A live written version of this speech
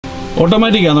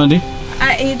Automatic ആണോ anti?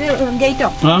 ഇത് ഗേറ്റോ?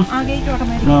 Gate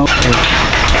automatic.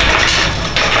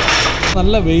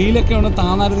 നല്ല വെയിലൊക്കെ ഉണ്ട്,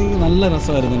 താന്നായിരുന്നെങ്കിൽ നല്ല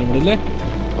രസമായിരുന്നു ഇവിടെ അല്ലേ?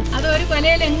 അതൊരു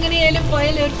കൊലയിൽ എങ്ങനെയാലും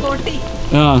പോയാലും ഒരു കോട്ടി.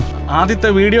 ആദ്യത്തെ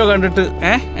വീഡിയോ കണ്ടിട്ട്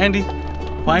ആൻറ്റി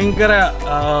ഭയങ്കര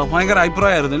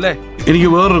അഭിപ്രായമായിരുന്നു അല്ലേ? എനിക്ക്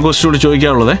വേറൊരു ക്വസ്റ്റ്യൻ കൂടി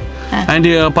ചോദിക്കാനുള്ളത്.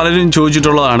 ആൻറ്റി പലരും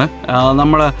ചോദിച്ചിട്ടുള്ളതാണ്,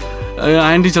 നമ്മളെ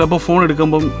ആൻറ്റി ചിലപ്പോൾ ഫോൺ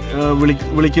എടുക്കുമ്പം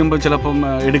വിളിക്കുമ്പോൾ ചിലപ്പം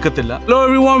എടുക്കത്തില്ല. Hello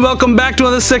everyone, welcome back to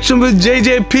another section with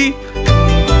JJP.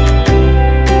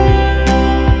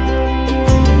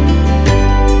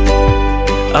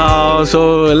 So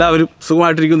എല്ലാവരും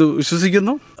സുഖമായിട്ടിരിക്കുന്നു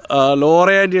വിശ്വസിക്കുന്നു.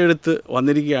 ലോറയാൻറ്റി അടുത്ത്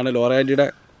വന്നിരിക്കുകയാണ്. ലോറയാൻറ്റിയുടെ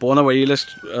പോകുന്ന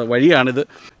വഴിയാണിത്.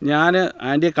 ഞാൻ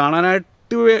ആൻറ്റിയെ കാണാനായിട്ട്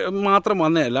മാത്രം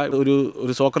വന്നതല്ല,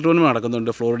 ഒരു സോക്കർ ടൂർണമെൻറ്റ്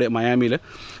നടക്കുന്നുണ്ട് ഫ്ലോറിഡ മയാമിയിൽ.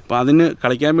 അപ്പോൾ അതിന്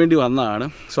കളിക്കാൻ വേണ്ടി വന്നതാണ്.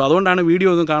 സോ അതുകൊണ്ടാണ് വീഡിയോ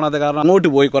ഒന്നും കാണാതെ. കാരണം അങ്ങോട്ട്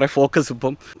പോയി കുറേ ഫോക്കസ്.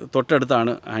 ഇപ്പം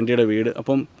തൊട്ടടുത്താണ് ആൻറ്റിയുടെ വീട്.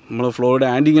 അപ്പം നമ്മൾ ഫ്ലോറിഡ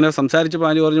ആൻറ്റി ഇങ്ങനെ സംസാരിച്ചപ്പോൾ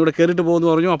ആൻറ്റി പറഞ്ഞു ഇവിടെ കയറിയിട്ട് പോകുമെന്ന്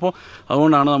പറഞ്ഞു. അപ്പോൾ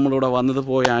അതുകൊണ്ടാണ് നമ്മളിവിടെ വന്നത്,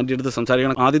 പോയി ആൻറ്റി അടുത്ത്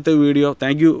സംസാരിക്കണം. ആദ്യത്തെ വീഡിയോ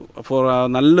താങ്ക് യു ഫോർ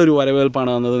നല്ലൊരു വരവേൽപ്പാണ്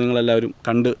വന്നത്. നിങ്ങളെല്ലാവരും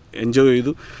കണ്ട് എൻജോയ്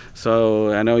ചെയ്തു. So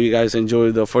I know you guys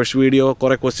enjoy the first video.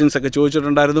 കുറേ ക്വസ്റ്റ്യൻസ് ഒക്കെ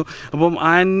ചോദിച്ചിട്ടുണ്ടായിരുന്നു. അപ്പം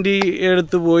ആൻറ്റി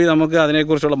എടുത്ത് പോയി നമുക്ക്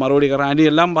അതിനെക്കുറിച്ചുള്ള മറുപടി, കാരണം ആൻറ്റി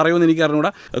എല്ലാം പറയുമെന്ന് എനിക്ക്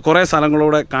അറിഞ്ഞൂടാ. കുറേ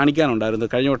സ്ഥലങ്ങളൂടെ കാണിക്കാനുണ്ടായിരുന്നു,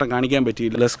 കഴിഞ്ഞ വട്ടം കാണിക്കാൻ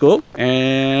പറ്റിയില്ല. Let's go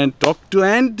and talk to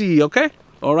anti. Okay,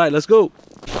 alright, let's go.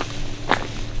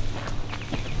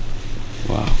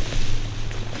 വാ,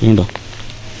 വേണ്ടോ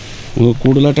നമുക്ക്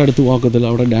കൂടുതലായിട്ട് അടുത്ത് പോക്കത്തില്ല,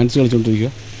 അവിടെ ഡാൻസ്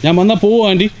കളിച്ചുകൊണ്ടിരിക്കുക. ഞാൻ വന്നാൽ പോവോ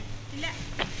ആൻറ്റി?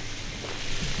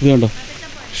 ഇത് കണ്ടോ,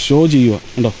 ഷോ ചെയ്യുക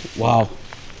കണ്ടോ. വാവ്,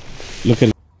 ലുക്ക്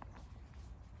അറ്റ്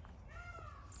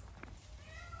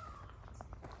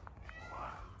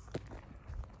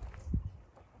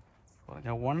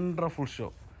ഞാൻ വണ്ടർഫുൾ ഷോ.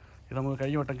 ഇത് നമുക്ക്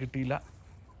കഴിഞ്ഞ വട്ടം കിട്ടിയില്ല,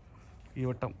 ഈ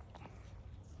വട്ടം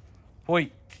പോയി.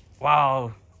 വാവ്,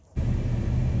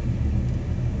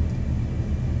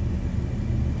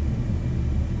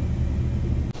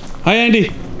 ഹായ് ആൻറ്റി,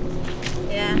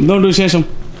 എന്തുകൊണ്ട് വിശേഷം?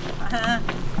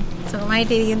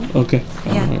 ഓക്കെ,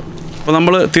 അപ്പോൾ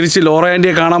നമ്മൾ തിരിച്ച് ലോറ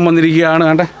ആൻറ്റിയെ കാണാൻ വന്നിരിക്കുകയാണ്.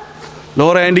 കണ്ടേ,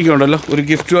 ലോറ ആൻറ്റിക്ക് ഉണ്ടല്ലോ ഒരു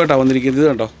ഗിഫ്റ്റുമായിട്ടാണ് വന്നിരിക്കുന്നത്. ഇത്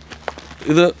കണ്ടോ,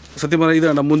 ഇത് സത്യം പറഞ്ഞാൽ ഇത്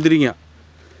കണ്ടോ, മുന്തിരിങ്ങ,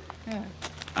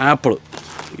 ആപ്പിൾ.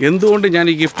 എന്തുകൊണ്ട് ഞാൻ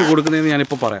ഈ ഗിഫ്റ്റ് കൊടുക്കുന്നതെന്ന്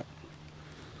ഞാനിപ്പോൾ പറയാം.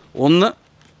 ഒന്ന്,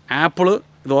 ആപ്പിള്,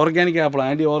 ഇത് ഓർഗാനിക് ആപ്പിൾ.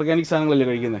 ആൻറ്റി ഓർഗാനിക് സാധനങ്ങളല്ലേ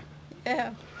കഴിക്കുന്നത്.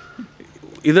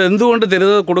 ഇത് എന്തുകൊണ്ട്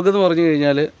കൊടുക്കുന്നത് പറഞ്ഞു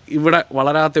കഴിഞ്ഞാൽ, ഇവിടെ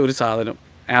വളരാത്ത ഒരു സാധനം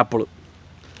ആപ്പിള്.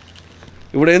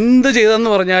 ഇവിടെ എന്ത് ചെയ്തെന്ന്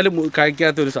പറഞ്ഞാലും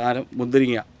കഴിക്കാത്ത ഒരു സാധനം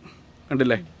മുന്തിരിങ്ങ,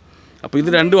 കണ്ടില്ലേ? അപ്പോൾ ഇത്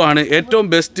രണ്ടുമാണ് ഏറ്റവും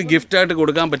ബെസ്റ്റ് ഗിഫ്റ്റായിട്ട്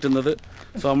കൊടുക്കാൻ പറ്റുന്നത്.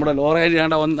 സോ നമ്മുടെ ലോറ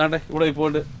ആൻറ്റി വന്നാണ്ടേ ഇവിടെ ഇപ്പോൾ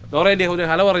ഉണ്ട്. ലോറ ആൻറ്റി ഒരു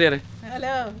ഹലോ പറഞ്ഞേരെ.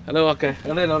 Hello, okay.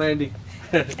 അതെ ലോറ ആൻറ്റി,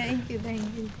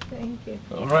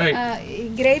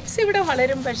 ഗ്രേപ്സ് ഇവിടെ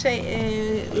വളരും, പക്ഷേ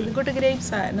ഇതുകൂട്ട്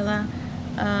ഗ്രേപ്സ്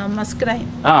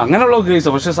അങ്ങനെയുള്ള ഗ്രേപ്സ്,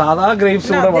 പക്ഷെ സാധാ ഗ്രേപ്സ്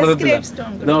ഇവിടെ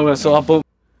വളരത്തില്ല. സോ അപ്പോൾ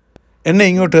എന്നെ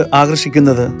ഇങ്ങോട്ട്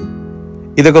ആകർഷിക്കുന്നത്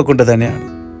ഇതൊക്കെ കൊണ്ട് തന്നെയാണ്.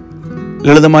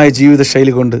 ലളിതമായ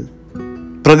ജീവിതശൈലി കൊണ്ട്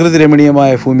പ്രകൃതി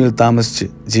രമണീയമായ ഭൂമിയിൽ താമസിച്ച്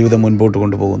ജീവിതം മുൻപോട്ട്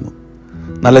കൊണ്ടുപോകുന്നു.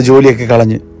 നല്ല ജോലിയൊക്കെ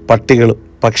കളഞ്ഞ് പട്ടികളും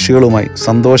പക്ഷികളുമായി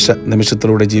സന്തോഷ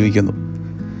നിമിഷത്തിലൂടെ ജീവിക്കുന്നു.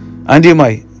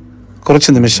 ആൻറ്റിയുമായി കുറച്ച്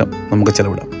നിമിഷം നമുക്ക്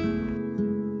ചെലവിടാം.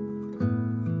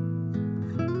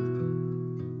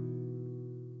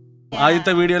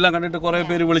 ആദ്യത്തെ വീഡിയോ എല്ലാം കണ്ടിട്ട് കുറേ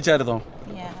പേര് വിളിച്ചായിരുന്നോ?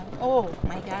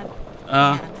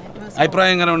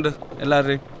 അഭിപ്രായം എങ്ങനെ ഉണ്ട്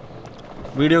എല്ലാവരുടെയും?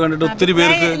 വീഡിയോ കണ്ടിട്ട് ഒത്തിരി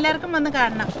പേർക്ക്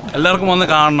എല്ലാവർക്കും വന്ന്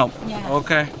കാണണം.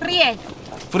 ഓക്കെ,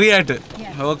 ഫ്രീ ആയിട്ട്.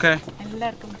 ഓക്കെ,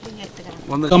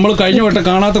 നമ്മൾ കഴിഞ്ഞ വട്ടം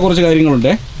കാണാത്ത കുറച്ച്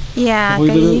കാര്യങ്ങളുണ്ട്.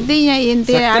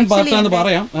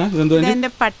 എന്റെ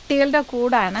പട്ടികളുടെ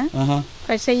കൂടാണ്,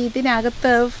 പക്ഷെ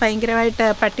ഇതിനകത്ത് ഭയങ്കരമായിട്ട്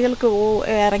പട്ടികൾക്ക്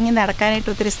ഇറങ്ങി നടക്കാനായിട്ട്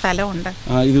ഒത്തിരി സ്ഥലമുണ്ട്.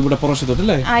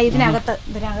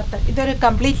 ഇതിനകത്ത് ഇതൊരു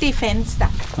കംപ്ലീറ്റ്ലി ഫെൻസ്ഡാ.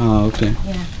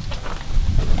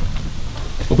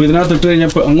 അപ്പോൾ ഇതിനകത്ത് ഇട്ട് കഴിഞ്ഞാൽ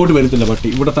അങ്ങോട്ട് വരത്തില്ല, പട്ടി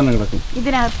ഇവിടെ തന്നെ കിടക്കും.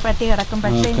 ഇതിനകത്ത് പട്ടി കിടക്കും,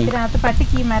 പക്ഷേ ഇതിനകത്ത്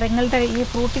പട്ടിക്ക് ഈ മരങ്ങളുടെ ഈ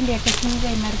ഫ്രൂട്ടിന്റെ ഒക്കെ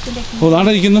മരത്തിന്റെ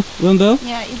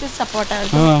ഇത് സപ്പോർട്ട്.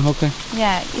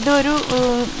 ഇതൊരു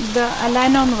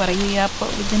അലാനോ എന്ന് പറയും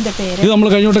ഇതിന്റെ പേര്. ഇത് നമ്മൾ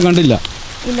കഴിഞ്ഞോട്ട് കണ്ടില്ല.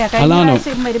 ഇല്ല, കഴിഞ്ഞ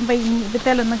പ്രാവശ്യം വരുമ്പോ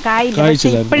ഇതിലൊന്നും കായില്ല.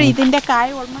 ഇപ്പോഴും ഇതിന്റെ കായ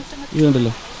ഓൾമോസ്റ്റ്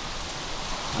ഇതുണ്ടല്ലോ,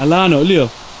 അലാനോ അല്ലയോ?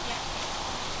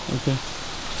 ഓക്കെ,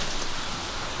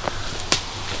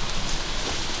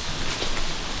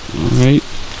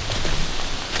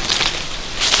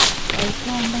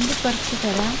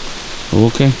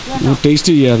 ഓക്കെ,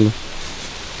 ടേസ്റ്റ് ചെയ്യാമല്ലോ.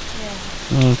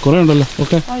 കുറെ ഉണ്ടല്ലോ.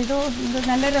 ഓക്കെ,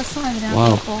 നല്ല രസമാണ്.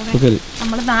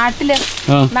 നമ്മള്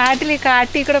നാട്ടില്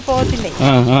കാട്ടിൽ കൂടെ പോകത്തില്ലേ,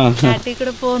 കാട്ടിൽ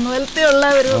കൂടെ പോകുന്ന പോലത്തെ ഉള്ള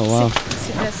ഒരു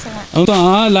രസമാണ്.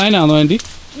 ആ ലൈനാണോ ആൻറ്റി?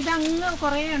 ഇതങ്ങ്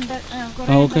കുറേ ഉണ്ട്.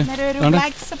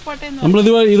 നമ്മൾ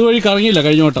ഇതുവഴി കറങ്ങിയില്ല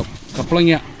കഴിഞ്ഞ വട്ടം.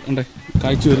 കപ്പളങ്ങ ഉണ്ടേ,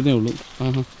 കായ്ച്ചു വരുന്നേ ഉള്ളൂ.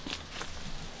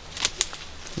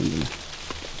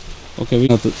 Okay,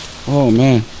 oh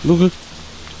man, look.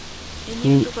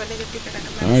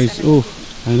 Nice. Oh,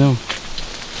 I know.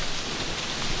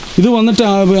 ഇത് വന്നിട്ട്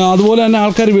അതുപോലെ തന്നെ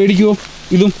ആൾക്കാർ മേടിക്കുമോ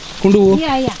ഇതും കൊണ്ടുപോകും?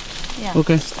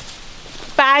 ഓക്കെ.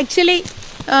 ആക്ച്വലി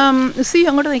സി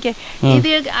അങ്ങോട്ട് നോക്കിയേ,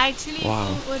 ഇത് ആക്ച്വലി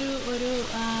ഒരു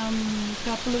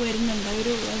കപ്പിൾ വരുന്നുണ്ട്,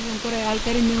 ഒരു കുറേ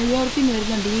ആൾക്കാർ ന്യൂയോർക്കിൽ നിന്ന്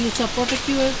വരുന്നുണ്ട് ഈ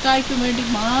സപ്പോർട്ടയ്ക്ക് വേണ്ടി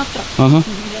മാത്രം.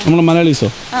 നമ്മളെ മലയാളീസോ?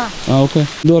 ഓക്കെ.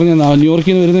 ഇത് പറഞ്ഞ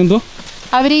ന്യൂയോർക്കിൽ നിന്ന് വരുന്നത് എന്തോ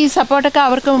അവർ ഈ സപ്പോർട്ടൊക്കെ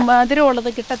അവർക്ക് മധുരമുള്ളത്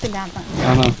കിട്ടത്തില്ല.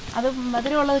 അത്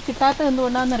മധുരമുള്ളത് കിട്ടാത്തത്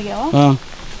എന്തുകൊണ്ടാണെന്നറിയാമോ?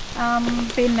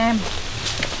 പിന്നെ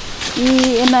ഈ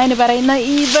എന്നതിന് പറയുന്ന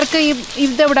ഇവർക്ക്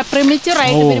ഇതെവിടെ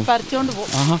പ്രിമിച്ചറായിട്ട് ഇവർ പറിച്ചുകൊണ്ട്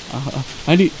പോകും.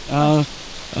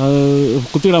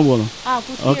 കുത്തിയിടാൻ പോകുന്നു.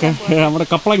 നമ്മുടെ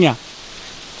കപ്പളങ്ങ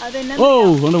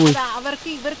അവർക്ക്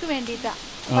ഇവർക്ക് വേണ്ടിയിട്ടാ,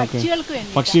 പക്ഷികൾക്ക്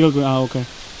വേണ്ടി. പക്ഷികൾക്ക്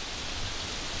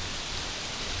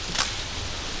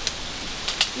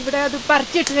ഇവിടെ അത്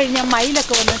പറിച്ചിട്ട് കഴിഞ്ഞാൽ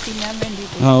മയിലൊക്കെ വന്ന് തിന്നാൻ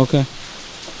വേണ്ടിയിട്ട്.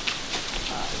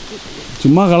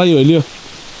 ചുമ്മാ കളയോ അല്ലയോ?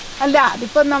 അല്ല,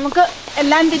 അതിപ്പോ നമുക്ക്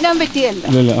എല്ലാം തിന്നാൻ പറ്റിയല്ലോ.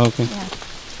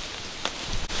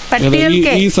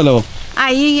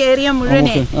 ഈ ഏരിയ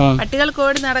മുഴുവനെ പട്ടികൾക്ക്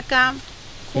ഓടി നടക്കാം,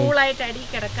 കൂളായിട്ട് അടി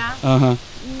കിടക്കാം.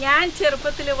 ഞാൻ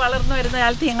ചെറുപ്പത്തിൽ വളർന്നു വരുന്ന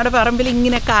കാലത്ത് ഞങ്ങളുടെ പറമ്പിൽ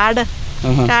ഇങ്ങനെ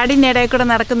കാടിന്റെ ഇടയിൽ കൂടെ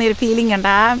നടക്കുന്ന ഒരു ഫീലിംഗ് ഉണ്ട്.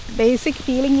 ആ ബേസിക്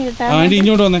ഫീലിംഗ് കിട്ടാൻ.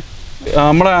 ഇങ്ങോട്ട് വന്നേ.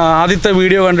 നമ്മളെ ആദ്യത്തെ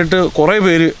വീഡിയോ കണ്ടിട്ട് കുറെ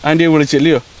പേര് ആന്റിയെ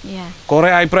വിളിച്ചില്ലയോ? കുറെ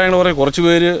അഭിപ്രായങ്ങൾ പറയും, കുറച്ച്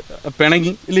പേര്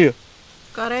പിണങ്ങി ഇല്ലയോ?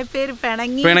 കുറെ പേര്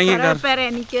പിണങ്ങി,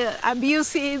 എനിക്ക്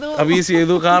അബ്യൂസ്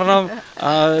ചെയ്തു.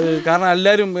 കാരണം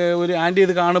എല്ലാവരും ഒരു ആന്റി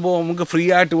ഇത് കാണുമ്പോൾ നമുക്ക് ഫ്രീ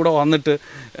ആയിട്ട് ഇവിടെ വന്നിട്ട്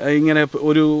ഇങ്ങനെ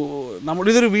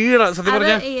ഇതൊരു വീട് സത്യം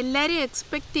പറഞ്ഞാൽ എല്ലാരും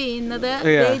എക്സ്പെക്ട് ചെയ്യുന്നത്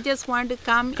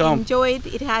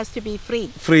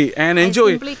ഫ്രീ ആൻഡ്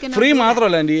എൻജോയ്. ഫ്രീ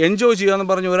മാത്രമല്ല ആന്റി, എൻജോയ് ചെയ്യാന്ന്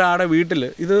പറഞ്ഞ ഒരാളുടെ വീട്ടിൽ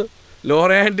ഇത്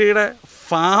ലോറാൻറ്റിയുടെ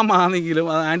ഫാം ആണെങ്കിലും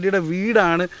അത് ആൻറ്റിയുടെ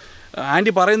വീടാണ്.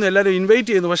 ആൻറ്റി പറയുന്നു എല്ലാവരും ഇൻവൈറ്റ്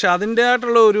ചെയ്യുന്നു, പക്ഷെ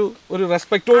അതിൻ്റെതായിട്ടുള്ള ഒരു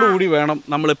റെസ്പെക്റ്റോട് കൂടി വേണം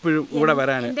നമ്മളെപ്പോഴും ഇവിടെ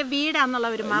വരാൻ.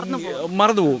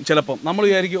 മറന്നുപോകും ചിലപ്പം. നമ്മൾ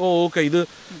വിചാരിക്കും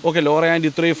ഓക്കെ ലോറാൻറ്റി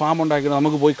ഇത്രയും ഫാം ഉണ്ടാക്കിയത്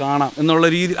നമുക്ക് പോയി കാണാം എന്നുള്ള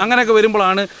രീതി. അങ്ങനെയൊക്കെ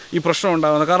വരുമ്പോഴാണ് ഈ പ്രശ്നം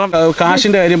ഉണ്ടാകുന്നത്. കാരണം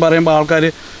കാശിൻ്റെ കാര്യം പറയുമ്പോൾ ആൾക്കാർ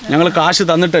ഞങ്ങൾ കാശ്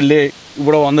തന്നിട്ടല്ലേ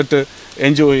ഇവിടെ വന്നിട്ട്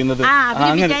എൻജോയ് ചെയ്യുന്നത്.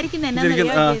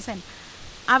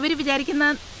 അവർ വിചാരിക്കുന്ന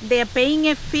they are paying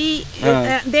a fee,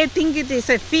 they think it is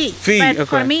a fee, but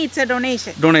for me it's a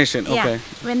donation. Okay.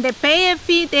 When they pay a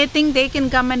fee they think they can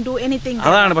come and do anything.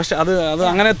 അതാണ്. പക്ഷെ അത്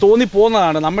അങ്ങനെ തോന്നി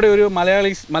പോകുന്നതാണ്. നമ്മുടെ ഒരു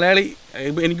Malayali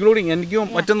including എനിക്കും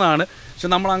പറ്റുന്നതാണ്. പക്ഷെ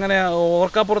നമ്മളങ്ങനെ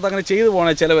ഓർക്കാപ്പുറത്ത് അങ്ങനെ ചെയ്തു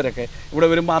പോകണേ ചിലവരൊക്കെ. ഇവിടെ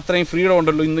വരുമ്പോൾ അത്രയും ഫ്രീഡം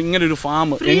ഉണ്ടല്ലോ, ഇങ്ങനെ ഒരു farm.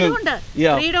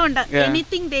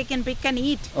 Anything they can pick and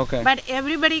eat. But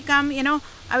everybody come,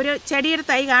 അവർ ചെടിയുടെ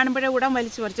തൈ കാണുമ്പോഴേ ഉടൻ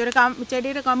വലിച്ചു പറിച്ചു, ഒരു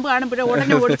ചെടിയുടെ കമ്പ് കാണുമ്പോഴേ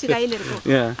ഉടനെ ഒടിച്ച് കയ്യിലെടുക്കും.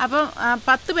 അപ്പം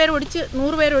 10 പേര് ഒടിച്ച്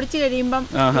 100 പേര് ഒടിച്ച് കഴിയുമ്പം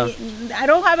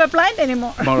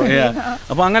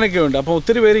അപ്പൊ അങ്ങനെയൊക്കെ ഉണ്ട്. അപ്പൊ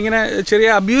ഒത്തിരി പേര് ഇങ്ങനെ ചെറിയ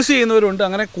അബ്യൂസ് ചെയ്യുന്നവരുണ്ട്.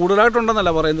 അങ്ങനെ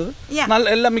കൂടുതലായിട്ടുണ്ടെന്നല്ല പറയുന്നത്.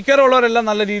 എല്ലാം മിക്കവാറും ഉള്ളവരെല്ലാം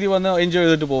നല്ല രീതിയിൽ വന്ന് എൻജോയ്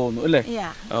ചെയ്തിട്ട് പോകുന്നു അല്ലേ?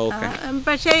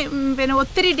 പക്ഷേ പിന്നെ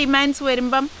ഒത്തിരി ഡിമാൻഡ്സ്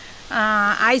വരുമ്പം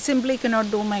I simply cannot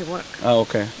do my work.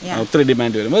 Okay. ഒത്തിരി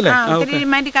ഡിമാൻഡ് വരും അല്ലേ? ഒത്തിരി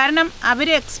ഡിമാൻഡ്. കാരണം അവർ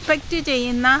എക്സ്പെക്ട്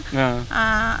ചെയ്യുന്ന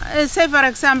say for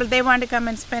example they want to come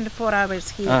and spend 4 hours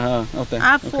here.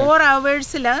 ആ 4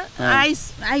 hoursൽ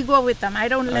I go with them. I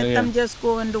don't let them just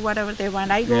go and do whatever they want.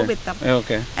 I go with them.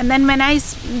 And then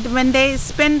when they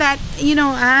spend that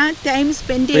ആ time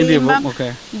spend ചെയ്യുമ്പം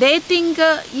they think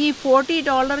ഈ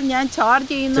 $40 ഞാൻ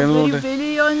charge ചെയ്യുന്ന ഒരു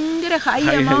ഭയങ്കര high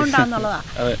amount ആണെന്നുള്ളതാ.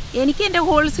 എനിക്ക് എൻ്റെ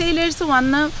wholesale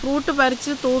വന്ന് ഫ്രൂട്ട്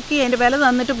പറിച്ച് തൂക്കി അതിന്റെ വില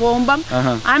തന്നിട്ട് പോകുമ്പം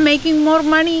I M making more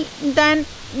money than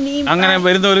അങ്ങനെ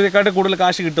വരുന്നവരെക്കാട്ട് കൂടുതൽ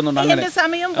കാശ് കിട്ടുന്നുണ്ട്. അങ്ങനെ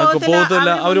സമയം പോകത്തില്ല,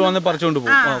 അവർ വന്ന് പറിച്ചുകൊണ്ട്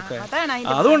പോകും.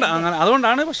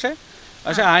 അതുകൊണ്ടാണ്. പക്ഷെ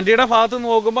ആന്റിയുടെ ഭാഗത്ത് നിന്ന്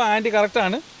നോക്കുമ്പോൾ ആന്റി കറക്റ്റ്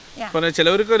ആണ്. പിന്നെ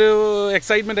ചിലവർക്ക് ഒരു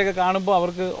എക്സൈറ്റ്മെന്റ് ഒക്കെ കാണുമ്പോൾ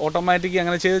അവർക്ക് ഓട്ടോമാറ്റിക്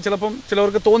അങ്ങനെ ചെയ്ത് ചിലപ്പം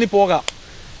ചിലവർക്ക് തോന്നിപ്പോകാം.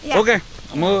 ഓക്കെ,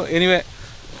 നമുക്ക് എനിവേ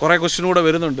കുറെ ക്വസ്റ്റ്യൻ കൂടെ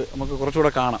വരുന്നുണ്ട്, നമുക്ക്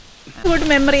കുറച്ചുകൂടെ കാണാം. ഗുഡ്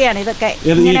മെമ്മറിയാണ് ഇതൊക്കെ.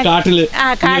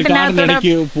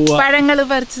 പഴങ്ങൾ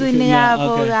പറിച്ച് തിന്നുക,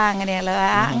 പോവുക, അങ്ങനെയുള്ള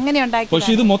അങ്ങനെ ഉണ്ടാക്കി.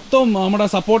 പക്ഷെ ഇത് മൊത്തം നമ്മുടെ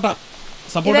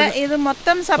ഇത്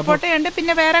മൊത്തം സപ്പോർട്ടയുണ്ട്,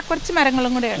 പിന്നെ വേറെ കുറച്ച്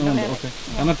മരങ്ങളും കൂടെ ഉണ്ട്.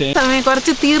 സമയം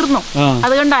കുറച്ച് തീർന്നു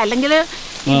അതുകൊണ്ടാ, അല്ലെങ്കിൽ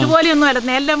ഇതുപോലെയൊന്നും അല്ല.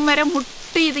 നെല്ലം മരം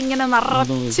മുട്ടി ഇതിങ്ങനെ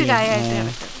നിറച്ച് കായായിട്ട്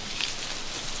കിടക്കും.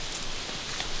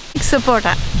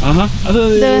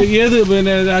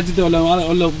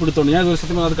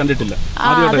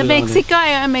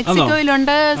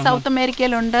 മെക്സിക്കോയിലുണ്ട്, സൗത്ത്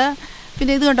അമേരിക്കയിലുണ്ട്.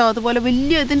 പിന്നെ ഇത് കണ്ടോ, അതുപോലെ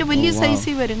ഇതിന്റെ വലിയ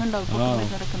സൈസിൽ വരും കണ്ടോ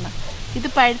കിടക്കുന്ന. ഇത്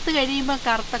പഴുത്ത് കഴിയുമ്പോൾ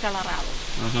കറുത്ത കളറാവും.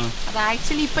 അത്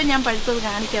ആക്ച്വലി ഇപ്പൊ ഞാൻ പഴുത്തത്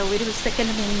കാണിക്കാം, ഒരു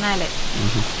സെക്കൻഡ് നിന്നാലേ.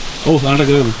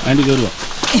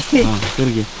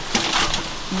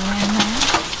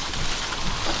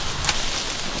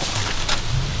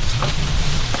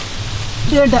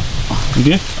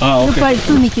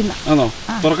 പഴുത്തു നിൽക്കുന്ന ആണോ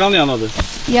തുറക്കാവുന്നതാണോ അത്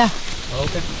യാ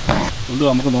എന്ത്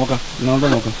നമുക്ക് നോക്കാം ഇങ്ങോട്ട്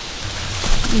നോക്കാം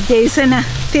ജെയ്സന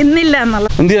തിന്നില്ല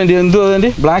എന്നുള്ളത് എന്തുവാ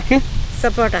അതിൻ്റെ ബ്ലാക്ക്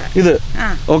സപ്പോട്ട ഇത്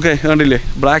ഓക്കെ കണ്ടില്ലേ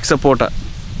ബ്ലാക്ക് സപ്പോട്ട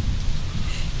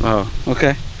ആ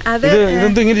ഓക്കെ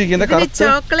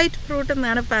ചോക്ലേറ്റ് ഫ്രൂട്ട്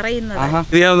എന്നാണ് പറയുന്നത്.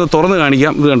 ഇത് ഞാൻ ഒന്ന് തുറന്ന്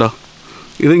കാണിക്കാം. ഇത് കണ്ടോ,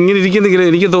 ഇത് ഇങ്ങനെ ഇരിക്കുന്നെങ്കിൽ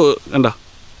എനിക്ക് കണ്ടോ.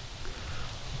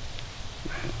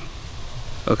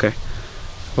 ഓക്കെ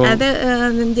അത്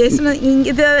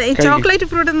ഇത് ചോക്ലേറ്റ്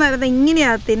ഫ്രൂട്ട് എന്ന് പറയുന്നത്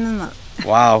ഇങ്ങനെയാ തിന്നുന്നത്.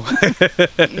 വാവ്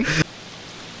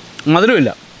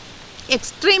മധുരമില്ല,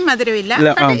 എക്സ്ട്രീം മധുരമില്ല.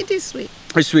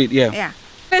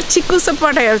 ചിക്കു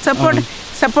സപ്പോട്ടയോ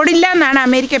സപ്പോർട്ടില്ല എന്നാണ്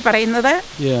അമേരിക്ക പറയുന്നത്.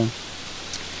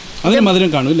 അതിന് മധുരം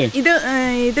കാണും അല്ലേ? ഇത്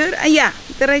ഇത് അയ്യാ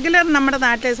ഇത് റെഗുലർ നമ്മുടെ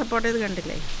നാട്ടിലെ സപ്പോർട്ട് ചെയ്ത്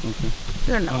കണ്ടില്ലേ? ഇത്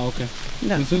കണ്ടോ?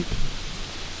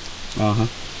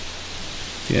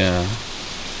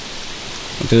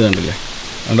 കണ്ടില്ലേ?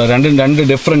 രണ്ട്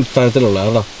ഡിഫറെന്റ് തരത്തിലുള്ള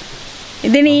കേട്ടോ.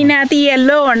 ഇതിന് ഇതിനകത്ത്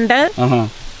യെല്ലോ ഉണ്ട്,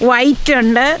 വൈറ്റ്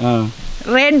ഉണ്ട്,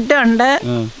 റെഡ് ഉണ്ട്.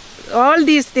 All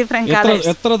these different colours.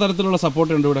 എത്ര തരത്തിലുള്ള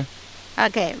സപ്പോർട്ട് ഉണ്ട് ഇവിടെ?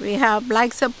 Okay, we have black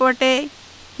sapote.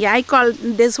 Yeah, I call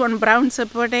this one brown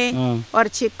sapote or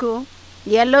chiku.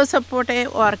 Yellow sapote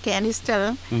or canister.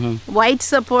 White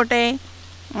sapote.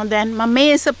 And then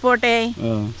mame sapote.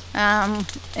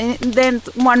 Then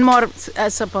one more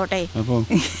sapote.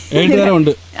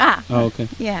 Okay.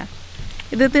 Yeah.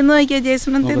 ഇത് തിന്നു നോക്കിയാ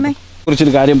Jason തിന്നേ.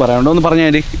 കുറിച്ചൊരു കാര്യം പറയാനുണ്ടോ ഒന്ന്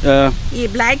പറഞ്ഞാൽ ഈ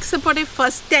black support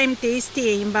first time taste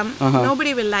ചെയ്യുമ്പം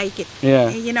nobody will like it.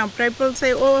 You know, people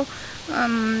say oh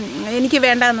എനിക്ക്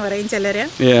വേണ്ടെന്ന് പറയും ചിലര്.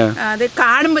 അത്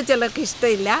കാണുമ്പോൾ ചിലർക്ക്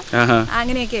ഇഷ്ടമില്ല,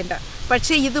 അങ്ങനെയൊക്കെ ഉണ്ട്.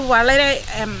 പക്ഷെ ഇത് വളരെ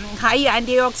high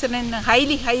anti oxidant,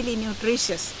 highly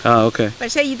nutritious.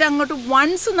 പക്ഷെ ഇത് അങ്ങോട്ട്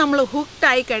വൺസ് നമ്മൾ ഹുക്ഡ്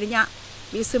ആയി കഴിഞ്ഞാൽ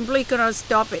V simply cannot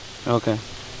stop it.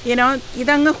 You know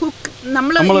ഇതങ്ങ് ഹുക്ക്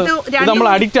നമ്മൾ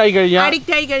അഡിക്റ്റ്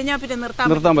ആയി കഴിഞ്ഞാൽ പിന്നെ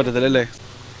നിർത്താൻ പറ്റത്തില്ല അല്ലേ?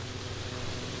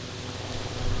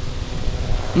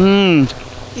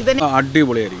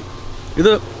 അടിപൊളിയായിരിക്കും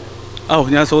ഇത്.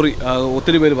 ഞാൻ സോറി,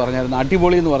 ഒത്തിരി പേര് പറഞ്ഞായിരുന്നു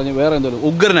അടിപൊളി എന്ന് പറഞ്ഞ് വേറെ എന്തോ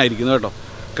ഉഗ്രനായിരിക്കുന്നു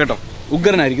കേട്ടോ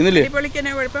ഉഗ്രനായിരിക്കുന്നില്ലേ?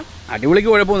 അടിപൊളിക്ക്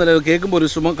കുഴപ്പമൊന്നുമില്ല, കേൾക്കുമ്പോൾ ഒരു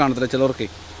സുഖം കാണത്തില്ല ചിലർക്ക്.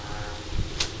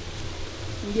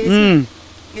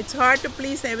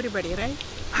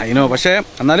 അതിനോ പക്ഷേ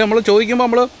എന്നാലും നമ്മൾ ചോദിക്കുമ്പോൾ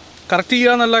നമ്മൾ കറക്റ്റ്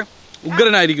ചെയ്യാന്നുള്ള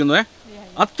ഉഗ്രനായിരിക്കുന്നു.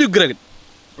 അത്യുഗ്രൻ.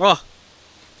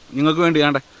 നിങ്ങൾക്ക് വേണ്ടി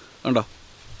വേണ്ടേ കണ്ടോ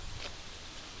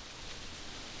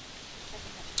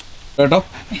കേട്ടോ.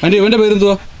 ആൻറ്റി ഇവൻ്റെ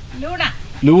പേരെന്തുവാ?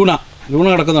 ലൂണ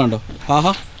കിടക്കുന്നുണ്ടോ?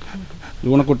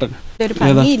 ലൂണക്കുട്ടൻ.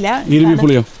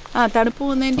 ഇരുമ്പിപ്പുളിയോ? തണുപ്പ്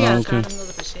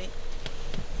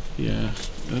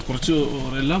കുറച്ച്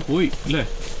എല്ലാം പോയി അല്ലേ?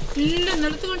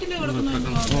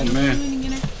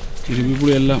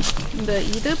 ഇരുമ്പിപ്പുളി എല്ലാം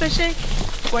ഇത് പക്ഷേ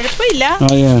കുഴപ്പമില്ല.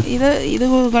 ഇത്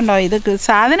കണ്ടോ, ഇത്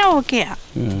സാധനം ഓക്കെയാ,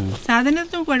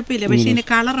 സാധനത്തിനും കുഴപ്പമില്ല. പക്ഷെ ഇതിന്റെ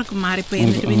കളറൊക്കെ മാറിപ്പോയി,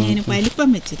 എന്നിട്ട് പിന്നെ ഇതിന് വലിപ്പം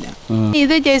വെച്ചില്ല.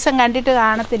 ഇത് ജേസൺ കണ്ടിട്ട്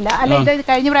കാണത്തില്ല. അല്ല, ഇത്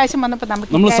കഴിഞ്ഞ പ്രാവശ്യം വന്നപ്പോ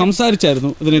നമ്മൾ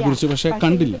സംസാരിച്ചായിരുന്നു ഇതിനെ കുറിച്ച്, പക്ഷെ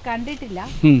കണ്ടിട്ടില്ല.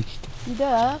 ഇത്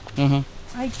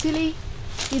ആക്ച്വലി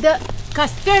ഇത്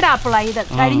കസ്റ്റേർഡ് ആപ്പിളാ. ഇത്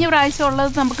കഴിഞ്ഞ പ്രാവശ്യം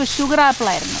ഉള്ളത് നമുക്ക് ഷുഗർ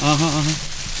ആപ്പിളായിരുന്നു.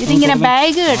 ഇതിങ്ങനെ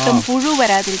ബാഗ് കെട്ടും പുഴു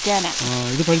വരാതിരിക്കാനാ.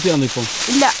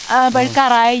 ഇല്ല,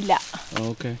 പഴുക്കാറായില്ല.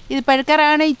 ഇത്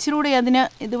പഴുക്കാറാണ് ഇച്ചിരി കൂടി അതിന്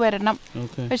ഇത് വരണം.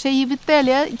 പക്ഷെ ഈ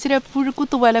വിത്തേല് ഇച്ചിരി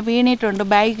പുഴുക്കുത്തു പോലെ വീണിട്ടുണ്ട്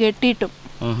ബാഗ് കെട്ടിയിട്ടും.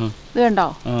 ഇത് കണ്ടോ,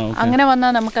 അങ്ങനെ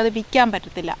വന്നാൽ നമുക്കത് വിൽക്കാൻ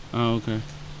പറ്റത്തില്ല.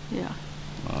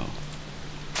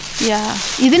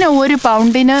 ഇതിന് ഒരു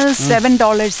പൗണ്ടിന്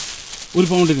 $7.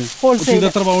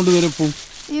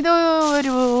 ഇത്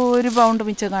ഒരു പൗണ്ട്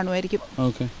മിച്ചം കാണുമായിരിക്കും.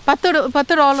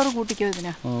 $10 കൂട്ടിക്കോ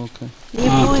ഇതിന്. ഈ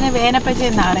പൂവിന് വേനപ്പച്ച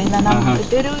എന്നാണ്.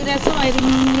 ഇതൊരു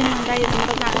രസമായിരുന്നു. ഇങ്ങനെ ഉണ്ടായി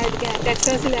നമ്മുടെ കാണാതിരിക്കാൻ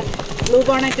ടെക്സാസിലെ ബ്ലൂ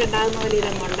ബോണറ്റ് ഉണ്ടാകുന്ന പോലെ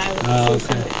ഇതങ്ങ് ഉണ്ടാകും.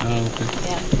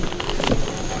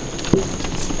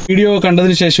 വീഡിയോ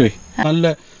കണ്ടതിന് ശേഷമേ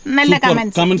നല്ല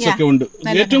കമന്റ്സ് ഒക്കെ ഉണ്ട്.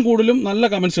 ഏറ്റവും കൂടുതലും നല്ല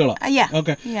കമന്റ്സുകളാണ്.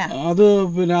 ഓക്കെ, അത്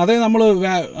പിന്നെ അതേ നമ്മൾ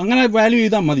അങ്ങനെ വാല്യൂ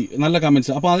ചെയ്താൽ മതി, നല്ല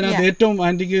കമന്റ്സ്. അപ്പൊ അതിനകത്ത് ഏറ്റവും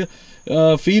ആന്റിക്ക്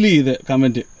ഫീൽ ചെയ്ത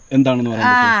കമന്റ് എന്താണെന്ന് പറയാം?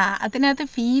 അതിനകത്ത്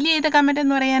ഫീൽ ചെയ്ത കമന്റ്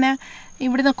എന്ന് പറയാന്,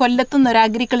 ഇവിടുന്ന് കൊല്ലത്തുനിന്ന് ഒരു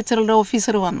അഗ്രികൾച്ചറൽ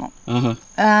ഓഫീസർ വന്നു.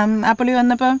 ആ പുള്ളി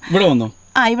വന്നപ്പം ഇവിടെ വന്നു.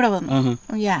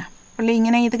 പുള്ളി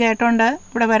ഇങ്ങനെ ഇത് കേട്ടോണ്ട്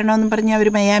ഇവിടെ വരണമെന്ന് പറഞ്ഞ് അവർ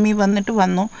മയാമി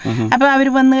വന്നു. അപ്പോൾ അവർ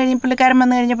പുള്ളിക്കാരൻ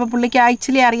വന്നു കഴിഞ്ഞപ്പോൾ പുള്ളിക്ക്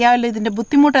ആക്ച്വലി അറിയാമല്ലോ ഇതിൻ്റെ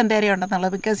ബുദ്ധിമുട്ട് എന്തേലും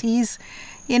ഉണ്ടെന്നുള്ളത്. Because he's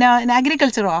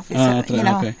agriculture officer,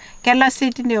 Kerala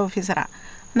സ്റ്റേറ്റിൻ്റെ ഓഫീസറാണ്.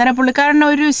 അന്നേരം പുള്ളിക്കാരൻ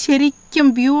ഒരു ശരിക്കും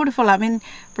ബ്യൂട്ടിഫുൾ, ഐ മീൻ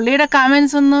പുള്ളിയുടെ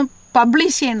കമൻസ് ഒന്ന്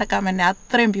പബ്ലിഷ് ചെയ്യേണ്ട കമന്റ്,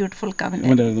 അത്രയും ബ്യൂട്ടിഫുൾ കമന്റ്.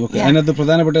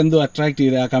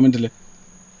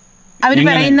 അവർ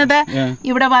പറയുന്നത്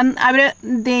ഇവിടെ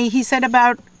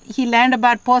he learned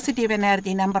about positive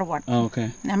energy.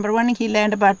 Number one he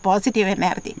learned about positive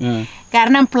energy.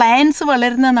 കാരണം പ്ലാന്റ്സ്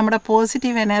വളരുന്നത് നമ്മുടെ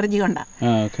പോസിറ്റീവ് എനർജി കൊണ്ടാണ്.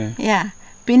 യാ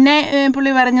പിന്നെ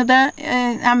പുള്ളി പറഞ്ഞത്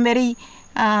ഐ എം വെരി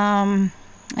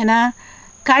എന്നാ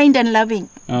കൈൻഡ് ആൻഡ് ലവിങ്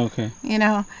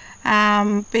യുനോ.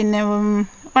 പിന്നെ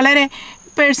വളരെ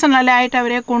പേഴ്സണലായിട്ട്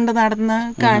അവരെ കൊണ്ട് നടന്ന്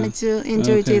കാണിച്ച്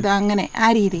എൻജോയ് ചെയ്ത് അങ്ങനെ ആ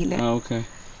രീതിയിൽ.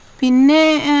 പിന്നെ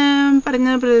പറഞ്ഞ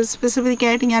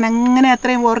സ്പെസിഫിക്കായിട്ട് ഞാൻ അങ്ങനെ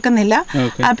അത്രയും ഓർക്കുന്നില്ല.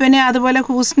 പിന്നെ അതുപോലെ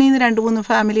ഹൂസ്നിന്ന് 2-3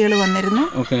 ഫാമിലികൾ വന്നിരുന്നു.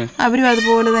 അവരും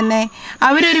അതുപോലെ തന്നെ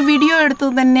അവരൊരു വീഡിയോ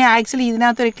എടുത്തത് തന്നെ ആക്ച്വലി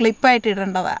ഇതിനകത്തൊരു ക്ലിപ്പായിട്ട്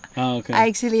ഇടേണ്ടതാ.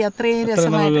 ആക്ച്വലി അത്രയും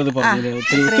രസമായിട്ട്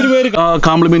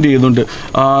കോംപ്ലിമെന്റ് ചെയ്യുന്നുണ്ട്.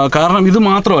 കാരണം ഇത്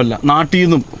മാത്രമല്ല, നാട്ടിൽ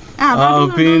നിന്നും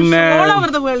പിന്നെ ഓൾ ഓവർ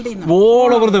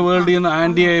ദ വേൾഡിൽ നിന്ന്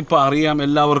ആൻറ്റിയെ ഇപ്പം അറിയാം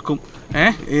എല്ലാവർക്കും.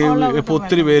 ഇപ്പോൾ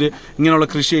ഒത്തിരി പേര് ഇങ്ങനെയുള്ള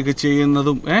കൃഷിയൊക്കെ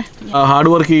ചെയ്യുന്നതും ഹാർഡ്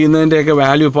വർക്ക് ചെയ്യുന്നതിൻ്റെയൊക്കെ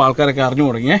വാല്യൂ ഇപ്പോൾ ആൾക്കാരൊക്കെ അറിഞ്ഞു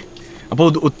തുടങ്ങിയേ. അപ്പോൾ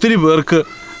ഒത്തിരി പേർക്ക്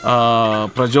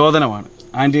പ്രചോദനമാണ്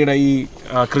ആൻറ്റിയുടെ ഈ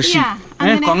കൃഷി.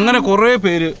 അങ്ങനെ കുറേ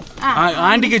പേര്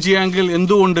ആൻറ്റിക്ക് ചെയ്യാമെങ്കിൽ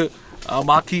എന്തുകൊണ്ട്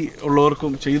ബാക്കി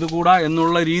ഉള്ളവർക്കും ചെയ്തുകൂടാ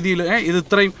എന്നുള്ള രീതിയിൽ ഇത്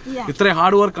ഇത്രയും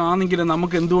ഹാർഡ് വർക്ക് ആണെങ്കിൽ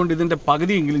നമുക്ക് എന്തുകൊണ്ട് ഇതിന്റെ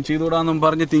പകുതിയെങ്കിലും ചെയ്തുകൂടാന്നും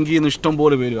പറഞ്ഞ് തിങ്ക് ചെയ്യുന്ന ഇഷ്ടം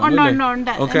പോലെ പേരും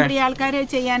ആൾക്കാർ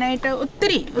ചെയ്യാനായിട്ട്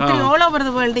ഒത്തിരി ഓൾ ഓവർ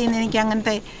ദ വേൾഡിൽ നിന്ന് എനിക്ക്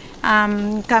അങ്ങനത്തെ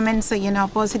കമൻസ് ചെയ്യുന്നു.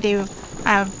 പോസിറ്റീവ്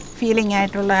ഫീലിംഗ്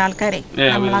ആയിട്ടുള്ള ആൾക്കാരെ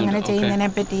നമ്മൾ അങ്ങനെ ചെയ്യുന്നതിനെ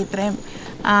പറ്റി ഇത്രയും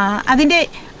അതിൻ്റെ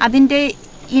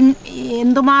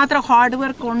എന്തുമാത്രം ഹാർഡ്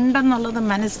വർക്ക് ഉണ്ടെന്നുള്ളത്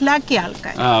മനസ്സിലാക്കിയ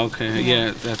ആൾക്കാർ.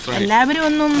 എല്ലാവരും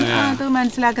ഒന്നും അത്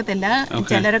മനസ്സിലാക്കത്തില്ല.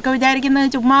 ചിലരൊക്കെ വിചാരിക്കുന്നത്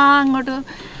ചുമ്മാ അങ്ങോട്ട്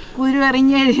കുരു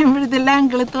ഇറങ്ങി കഴിയുമ്പോഴത്തെല്ലാം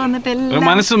കിളുത്ത് വന്നിട്ട്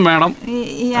എല്ലാം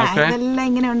ഇതെല്ലാം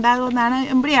ഇങ്ങനെ ഉണ്ടാകുമെന്നാണ്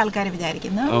എവിടെ ആൾക്കാർ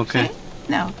വിചാരിക്കുന്നത്.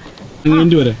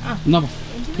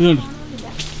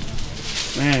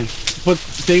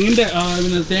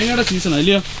 തേങ്ങയുടെ സീസൺ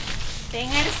അല്ലയോ?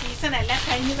 തേങ്ങയുടെ സീസൺ അല്ല,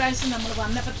 കഴിഞ്ഞ പ്രാവശ്യം നമ്മൾ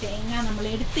വന്നപ്പോൾ തേങ്ങ നമ്മൾ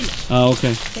എടുത്തില്ല.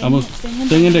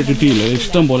 തെങ്ങിന്റെ കിട്ടിയില്ല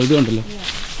ഇഷ്ടം പോലെ. ഇത് കണ്ടല്ലോ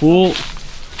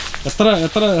എത്ര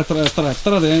എത്ര എത്ര എത്ര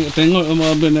എത്ര തെങ്ങ്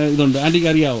പിന്നെ ഇതുണ്ട് ആൻറ്റിക്ക്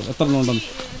അറിയാവോ എത്ര ഉണ്ടെന്ന്?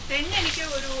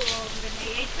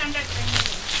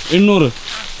 800.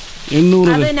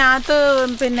 അതിനകത്ത്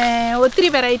പിന്നെ ഒത്തിരി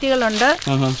വെറൈറ്റികളുണ്ട്.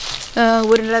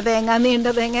 ഉരുണ്ട തേങ്ങ, നീണ്ട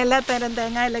തേങ്ങ, എല്ലാ തരം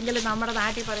തേങ്ങ, അല്ലെങ്കിൽ നമ്മുടെ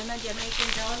നാട്ടിൽ പറയുന്ന ജമൈക്കൻ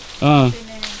ചോൾ,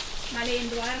 പിന്നെ മലയൻ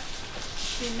ദ്വാർ,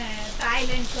 പിന്നെ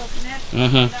തായ്ലൻഡ് കോക്കനട്ട്,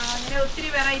 അങ്ങനെ ഒത്തിരി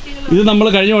വെറൈറ്റികൾ. ഇത് നമ്മൾ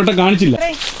കഴിഞ്ഞ വട്ടം കാണിച്ചില്ല.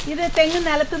 ഇത് തെങ്ങ്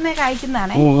നിലത്തുനിന്നേ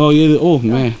കായ്ക്കുന്നതാണ്.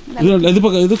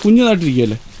 ഇത്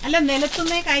കുഞ്ഞുനാട്ടിരിക്കല്ലേ? അല്ല,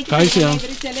 നിലത്തുനിന്നേ കായ്ക്കുന്ന.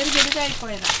 ചിലർ ചെറുതായി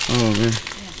പോയതാ.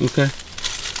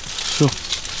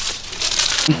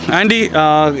 ആൻറ്റി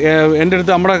എൻ്റെ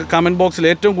അടുത്ത് നമ്മുടെ കമൻറ്റ് ബോക്സിൽ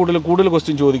ഏറ്റവും കൂടുതൽ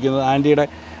ക്വസ്റ്റ്യൻ ചോദിക്കുന്നത് ആൻറ്റിയുടെ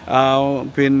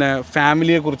പിന്നെ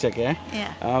ഫാമിലിയെക്കുറിച്ചൊക്കെ.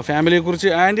 ഫാമിലിയെക്കുറിച്ച്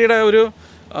ആൻറ്റിയുടെ ഒരു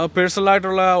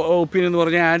പേഴ്സണലായിട്ടുള്ള ഒപ്പീനിയൻ എന്ന്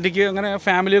പറഞ്ഞാൽ ആൻറ്റിക്ക് അങ്ങനെ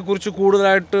ഫാമിലിയെക്കുറിച്ച്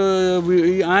കൂടുതലായിട്ട്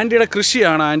ആൻറ്റിയുടെ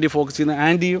കൃഷിയാണ് ആൻറ്റി ഫോക്കസ് ചെയ്യുന്നത്.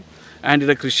 ആൻറ്റിയും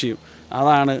ആൻറ്റിയുടെ കൃഷിയും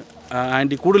അതാണ്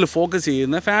ആൻറ്റി കൂടുതൽ ഫോക്കസ്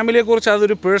ചെയ്യുന്നത്. ഫാമിലിയെക്കുറിച്ച്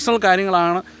അതൊരു പേഴ്സണൽ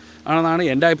കാര്യങ്ങളാണ് ആണെന്നാണ്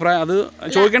എൻ്റെ അഭിപ്രായം. അത്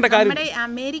ചോദിക്കേണ്ട കാര്യം നമ്മുടെ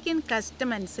അമേരിക്കൻ കസ്റ്റം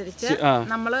അനുസരിച്ച്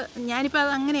നമ്മൾ ഞാനിപ്പോൾ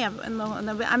അത് അങ്ങനെയാണ്.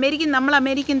 നമ്മൾ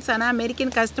അമേരിക്കൻസ് ആണ്. അമേരിക്കൻ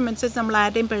കസ്റ്റം അനുസരിച്ച് നമ്മൾ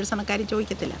ആരുടെയും പേഴ്സണൽ കാര്യം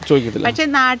ചോദിക്കത്തില്ല. പക്ഷേ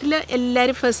നാട്ടിൽ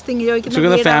എല്ലാവരും ഫസ്റ്റ് തിങ്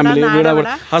ചോദിക്കുന്നത് ഫാമിലി,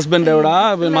 ഹസ്ബൻഡ് എവിടാ,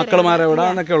 മക്കളുമാരെവിടാ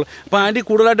എന്നൊക്കെ ഉള്ളു. അപ്പോൾ ആൻറ്റി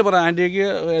കൂടുതലായിട്ട് പറയാം ആൻറ്റിക്ക്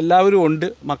എല്ലാവരും ഉണ്ട്,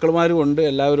 മക്കളുമാരും ഉണ്ട്,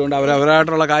 എല്ലാവരും ഉണ്ട്.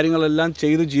 അവരവരായിട്ടുള്ള കാര്യങ്ങളെല്ലാം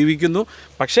ചെയ്ത് ജീവിക്കുന്നു.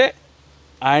 പക്ഷേ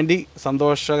ആൻറ്റി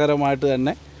സന്തോഷകരമായിട്ട്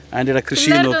തന്നെ ആൻറ്റിയുടെ കൃഷി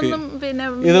നോക്കി.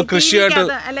 ഇത് കൃഷിയായിട്ട്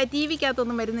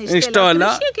ഇഷ്ടമല്ല,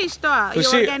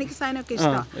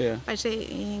 പക്ഷേ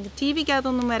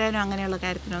ടിവിക്കകത്തൊന്നും വരാനും അങ്ങനെയുള്ള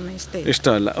കാര്യത്തിനൊന്നും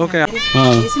ഇഷ്ടമല്ല. ഓക്കെ,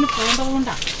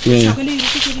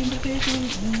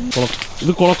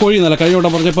 ഇത് കുളക്കോഴി എന്നല്ല. കഴിഞ്ഞ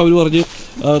വട്ടം പറഞ്ഞപ്പോൾ അവർ പറഞ്ഞ്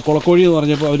കുളക്കോഴി എന്ന്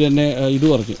പറഞ്ഞപ്പോൾ അവർ തന്നെ ഇത്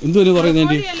പറഞ്ഞു. എന്തുവരെ പറയുന്നത്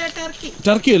ആൻറ്റി?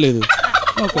 ടർക്കി അല്ലേ ഇത്?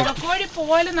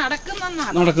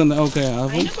 നടക്കുന്ന. ഓക്കെ,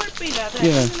 അപ്പം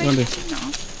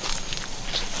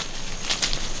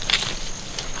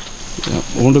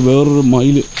അതുകൊണ്ട് വേറൊരു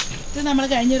മയില്. ഇത് നമ്മൾ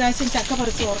കഴിഞ്ഞ പ്രാവശ്യം ചക്ക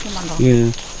പറിച്ച് ഓർക്കുന്നുണ്ടോ?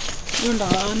 ഇതുണ്ടോ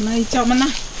ഈ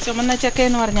ചുമന്ന ചക്ക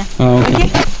എന്ന് പറഞ്ഞ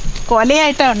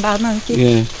കൊലയായിട്ടാ ഉണ്ടാകുന്നത്.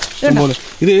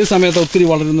 ഇത് ഏത് സമയത്ത് ഒത്തിരി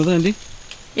വളരുന്നത് ആൻറ്റി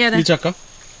ഈ ചക്ക?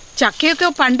 ചക്കയൊക്കെ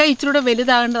പണ്ട് ഇച്ചിരൂടെ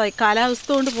വലുതാകേണ്ടതായി, കാലാവസ്ഥ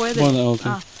കൊണ്ട് പോയത്.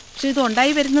 പക്ഷെ ഇത്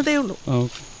ഉണ്ടായി വരുന്നതേ ഉള്ളൂ.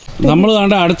 നമ്മൾ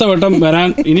താണ്ട അടുത്ത വട്ടം വരാൻ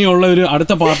ഇനിയുള്ള ഒരു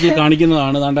അടുത്ത പാർട്ടിയിൽ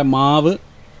കാണിക്കുന്നതാണ് താണ്ട മാവ്.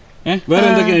 വേറെ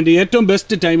എന്തൊക്കെയാ ആൻറ്റി ഏറ്റവും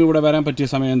ബെസ്റ്റ് ടൈം ഇവിടെ വരാൻ പറ്റിയ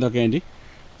സമയം എന്തൊക്കെയാ ആൻറ്റി?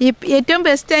 ഏറ്റവും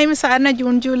ബെസ്റ്റ് ടൈം സാധാരണ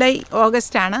ജൂൺ, ജൂലൈ,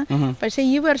 ഓഗസ്റ്റ് ആണ്. പക്ഷെ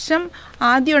ഈ വർഷം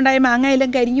ആദ്യം ഉണ്ടായ മാങ്ങ എല്ലാം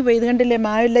കരിഞ്ഞു പോയി. ഇത് കണ്ടില്ലേ,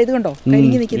 മാവെല്ലാം ഇത് കണ്ടോ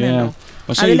കരിഞ്ഞു നിൽക്കുന്നുണ്ടോ?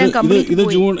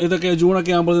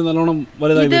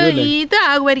 ഇത്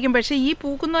ആകുമായിരിക്കും, പക്ഷെ ഈ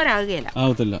പൂക്കുന്നവരാകുകയില്ല.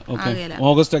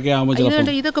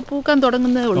 ഇതൊക്കെ പൂക്കാൻ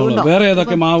തുടങ്ങുന്നതേ ഉള്ളൂ.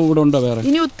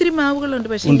 ഇനി ഒത്തിരി മാവുകളുണ്ട്,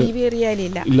 പക്ഷെ ഈ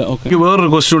ഏരിയയിലില്ല. വേറൊരു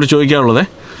ക്വസ്റ്റ്യൻ ചോദിക്കാനുള്ളത്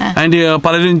ആൻറ്റി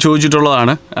പലരും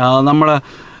ചോദിച്ചിട്ടുള്ളതാണ്. നമ്മള്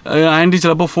ആൻറ്റി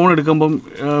ചിലപ്പോൾ ഫോൺ എടുക്കുമ്പം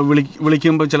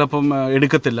വിളിക്കുമ്പോൾ ചിലപ്പം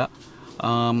എടുക്കത്തില്ല.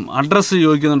 അഡ്രസ്സ്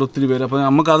ചോദിക്കുന്നുണ്ട് ഒത്തിരി പേര്. അപ്പോൾ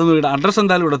നമുക്കതൊന്നും അഡ്രസ്സ്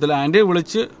എന്തായാലും ഇടത്തില്ല. ആൻറ്റിയെ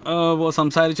വിളിച്ച്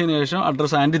സംസാരിച്ചതിന് ശേഷം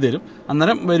അഡ്രസ്സ് ആൻറ്റി തരും.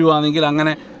 അന്നേരം വരുവാണെങ്കിൽ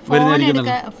അങ്ങനെ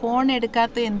വരുന്നതായിരിക്കും. ഫോൺ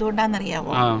എടുക്കാത്ത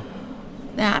എന്തുകൊണ്ടാണെന്നറിയാമോ?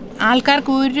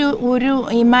 ആൾക്കാർക്ക് ഒരു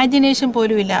ഇമാജിനേഷൻ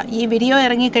പോലും ഇല്ല. ഈ വീഡിയോ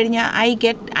ഇറങ്ങിക്കഴിഞ്ഞാൽ ഐ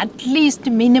ഗെറ്റ്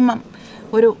അറ്റ്ലീസ്റ്റ് മിനിമം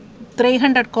ഒരു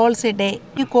 300 കോൾസ് എ ഡേ.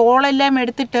 ഈ കോളെല്ലാം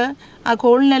എടുത്തിട്ട് ആ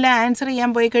കോളിനെല്ലാം ആൻസർ ചെയ്യാൻ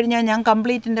പോയി കഴിഞ്ഞാൽ ഞാൻ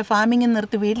കംപ്ലീറ്റ് എൻ്റെ ഫാമിംഗ്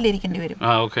നിർത്തി വീട്ടിലിരിക്കേണ്ടി വരും.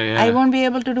 I won't be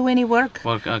able to do any work.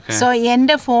 So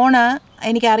എൻ്റെ ഫോണ്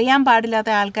എനിക്കറിയാൻ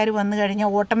പാടില്ലാത്ത ആൾക്കാർ വന്നു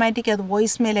കഴിഞ്ഞാൽ ഓട്ടോമാറ്റിക് അത്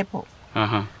വോയിസ് മെയിലേ പോകും.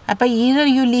 അപ്പോൾ either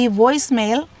you leave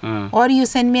voicemail or you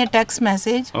send me a text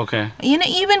message.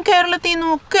 Even കേരളത്തിൽ നിന്നും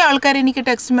ഒക്കെ ആൾക്കാർ എനിക്ക്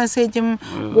ടെക്സ്റ്റ് മെസ്സേജും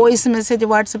വോയിസ്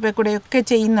മെസ്സേജ് വാട്സപ്പിൽ കൂടെ ഒക്കെ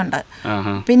ചെയ്യുന്നുണ്ട്.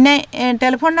 പിന്നെ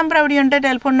ടെലിഫോൺ നമ്പർ അവിടെയുണ്ട്.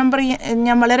 ടെലിഫോൺ നമ്പർ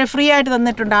ഞാൻ വളരെ ഫ്രീ ആയിട്ട്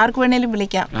തന്നിട്ടുണ്ട്. ആർക്ക് വേണേലും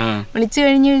വിളിക്കാം. വിളിച്ചു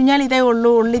കഴിഞ്ഞ് കഴിഞ്ഞാൽ ഇതേ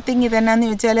ഉള്ളൂ. only thing ഇതെന്നാന്ന്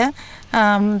ചോദിച്ചാൽ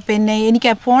പിന്നെ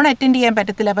എനിക്ക് ഫോൺ അറ്റൻഡ് ചെയ്യാൻ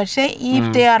പറ്റത്തില്ല. പക്ഷേ if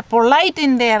they are polite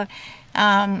in their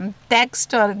text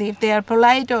or if they are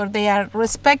polite or they are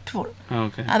respectful,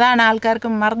 അതാണ് ആൾക്കാർക്ക്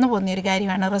മറന്നു പോകുന്ന ഒരു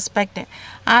കാര്യമാണ് റെസ്പെക്റ്റ്.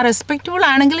 ആ റെസ്പെക്റ്റബിൾ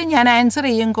ആണെങ്കിലും ഞാൻ ആൻസർ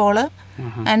ചെയ്യും. കോള്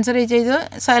ആൻസർ ചെയ്ത്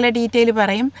സകല ഡീറ്റെയിൽ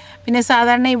പറയും. പിന്നെ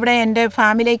സാധാരണ ഇവിടെ എൻ്റെ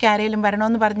ഫാമിലിക്ക് ആരെങ്കിലും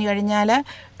വരണമെന്ന് പറഞ്ഞു കഴിഞ്ഞാൽ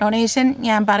ഡൊണേഷൻ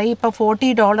ഞാൻ പറയും. ഇപ്പോൾ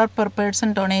 $40 per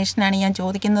person ഡൊണേഷനാണ് ഞാൻ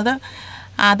ചോദിക്കുന്നത്.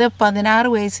 അത്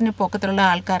 16 വയസ്സിന് പൊക്കത്തുള്ള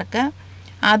ആൾക്കാർക്ക്.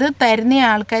 അത് തരുന്ന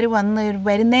ആൾക്കാർ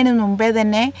വരുന്നതിന് മുമ്പേ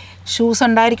തന്നെ ഷൂസ്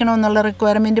ഉണ്ടായിരിക്കണമെന്നുള്ള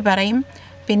റിക്വയർമെൻറ്റ് പറയും.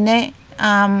 പിന്നെ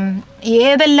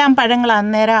ഏതെല്ലാം പഴങ്ങൾ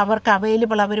അന്നേരം അവർക്ക്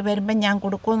അവൈലബിൾ അവർ വരുമ്പം ഞാൻ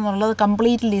കൊടുക്കുമെന്നുള്ളത്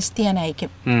കംപ്ലീറ്റ് ലിസ്റ്റ് ഞാൻ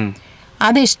അയക്കും.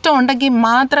 അത് ഇഷ്ടമുണ്ടെങ്കിൽ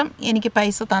മാത്രം എനിക്ക്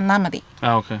പൈസ തന്നാൽ മതി.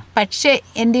 പക്ഷേ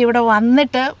എൻ്റെ ഇവിടെ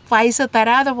വന്നിട്ട് പൈസ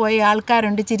തരാതെ പോയ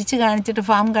ആൾക്കാരുണ്ട്, ചിരിച്ചു കാണിച്ചിട്ട്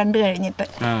ഫാം കണ്ടു കഴിഞ്ഞിട്ട്.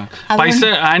 പൈസ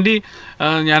ആൻറ്റി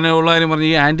ഞാൻ ഉള്ള കാര്യം പറഞ്ഞു.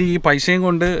 ഈ ആൻറ്റി ഈ പൈസയും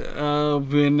കൊണ്ട്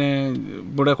പിന്നെ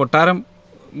ഇവിടെ കൊട്ടാരം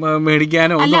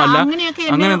മേടിക്കാനോ ഒന്നുമല്ല. അങ്ങനെയൊക്കെ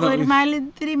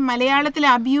മലയാളത്തിൽ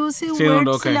അബ്യൂസീവ്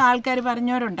വേർഡ്സിൽ ആൾക്കാർ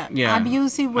പറഞ്ഞവരുണ്ട്.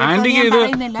 അബ്യൂസീവ് ആന്റിക്ക് ഇത്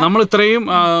നമ്മൾ ഇത്രയും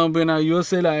പിന്നെ യു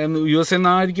എസ്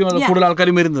എന്നായിരിക്കും കൂടുതൽ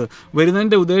ആൾക്കാരും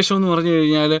വരുന്നതിന്റെ ഉദ്ദേശം എന്ന് പറഞ്ഞു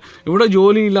കഴിഞ്ഞാൽ ഇവിടെ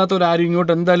ജോലി ഇല്ലാത്തവരാരും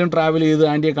ഇങ്ങോട്ട് എന്തായാലും ട്രാവൽ ചെയ്ത്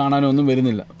ആന്റിയെ കാണാനോ ഒന്നും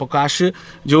വരുന്നില്ല. അപ്പോൾ കാശ്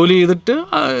ജോലി ചെയ്തിട്ട്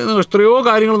എത്രയോ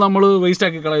കാര്യങ്ങൾ നമ്മൾ വേസ്റ്റ്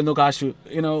ആക്കി കളയുന്നു. കാശ്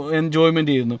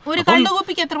എൻജോയ്മെന്റ് ചെയ്യുന്നു.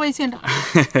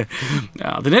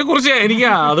 അതിനെക്കുറിച്ച് എനിക്ക്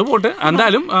അത് പോട്ടെ.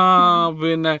 എന്തായാലും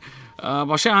പിന്നെ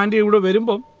പക്ഷേ ആൻറ്റി ഇവിടെ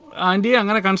വരുമ്പം ആൻറ്റിയെ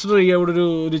അങ്ങനെ കൺസിഡർ ചെയ്യുക. ഇവിടെ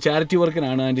ഒരു ചാരിറ്റി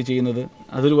വർക്കിനാണ് ആൻറ്റി ചെയ്യുന്നത്.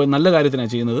 അതൊരു നല്ല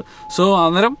കാര്യത്തിനാണ് ചെയ്യുന്നത്. സോ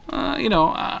അന്നേരം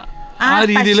ആ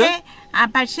രീതിയിൽ.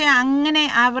 പക്ഷെ അങ്ങനെ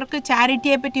അവർക്ക്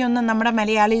ചാരിറ്റിയെ പറ്റി ഒന്നും നമ്മുടെ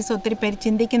മലയാളീസ് ഒത്തിരി പേര്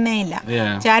ചിന്തിക്കുന്നേ ഇല്ല.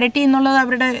 ചാരിറ്റി എന്നുള്ളത്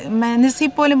അവരുടെ മനസ്സിൽ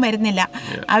പോലും വരുന്നില്ല.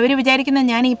 അവർ വിചാരിക്കുന്ന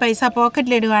ഞാൻ ഈ പൈസ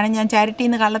പോക്കറ്റിലിടുകയാണ്, ഞാൻ ചാരിറ്റി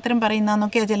എന്ന് കള്ളത്തരം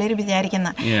പറയുന്നതെന്നൊക്കെയാണ് ചിലർ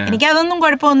വിചാരിക്കുന്നത്. എനിക്കതൊന്നും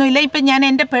കുഴപ്പമൊന്നുമില്ല. ഇപ്പം ഞാൻ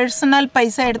എൻ്റെ പേഴ്സണൽ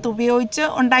പൈസ എടുത്ത് ഉപയോഗിച്ച്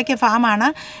ഉണ്ടാക്കിയ ഫാമാണ്.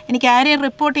 എനിക്ക് ആരെയും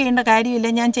റിപ്പോർട്ട് ചെയ്യേണ്ട കാര്യമില്ല.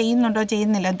 ഞാൻ ചെയ്യുന്നുണ്ടോ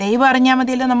ചെയ്യുന്നില്ല, ദൈവം അറിഞ്ഞാൽ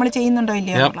മതിയല്ലോ നമ്മൾ ചെയ്യുന്നുണ്ടോ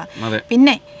ഇല്ലയോ എന്നുള്ള.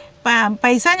 പിന്നെ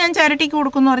പൈസ ഞാൻ ചാരിറ്റിക്ക്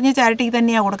കൊടുക്കുമെന്ന് പറഞ്ഞാൽ ചാരിറ്റിക്ക്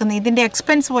തന്നെയാണ് കൊടുക്കുന്നത്. ഇതിൻ്റെ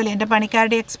എക്സ്പെൻസ് പോലെ എൻ്റെ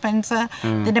പണിക്കാരുടെ എക്സ്പെൻസ്,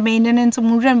 ഇതിൻ്റെ മെയിൻ്റനൻസ്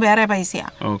മുഴുവൻ വേറെ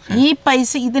പൈസയാണ്. ഈ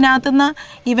പൈസ ഇതിനകത്തുനിന്ന്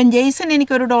ഈവൻ ജെയ്സൺ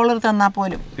എനിക്കൊരു $1 തന്നാൽ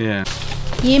പോലും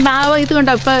ഈ മാവ്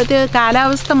ഇതുകൊണ്ട് ഇപ്പം ഇത്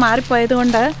കാലാവസ്ഥ മാറിപ്പോയത്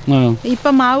കൊണ്ട്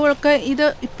ഇപ്പം മാവുകളൊക്കെ ഇത്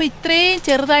ഇപ്പം ഇത്രയും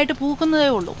ചെറുതായിട്ട് പൂക്കുന്നതേ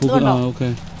ഉള്ളൂ. ഇതുകൊണ്ടോ?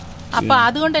 അപ്പൊ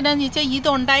അതുകൊണ്ട് എന്നാന്ന് ചോദിച്ചാൽ ഇത്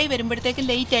ഉണ്ടായി വരുമ്പോഴത്തേക്ക്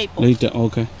ലേറ്റ് ആയി പോകും.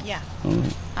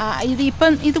 ഇത്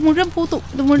ഇപ്പം ഇത് മുഴുവൻ പൂത്തു,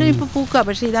 ഇത് മുഴുവൻ ഇപ്പൊ പൂക്കുക.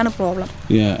 പക്ഷെ ഇതാണ് പ്രോബ്ലം.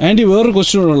 ആന്റി വേറൊരു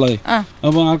ക്വസ്റ്റ്യൻ ഉള്ളത്.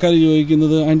 അപ്പൊ ആൾക്കാർ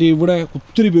ചോദിക്കുന്നത്, ആന്റി ഇവിടെ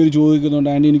ഒത്തിരി പേര് ചോദിക്കുന്നുണ്ട്,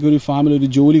 ആന്റി എനിക്കൊരു ഫാമിൽ ഒരു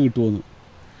ജോലി കിട്ടുമെന്ന്.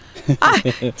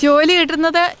 ജോലി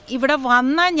കിട്ടുന്നത് ഇവിടെ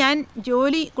വന്നാൽ ഞാൻ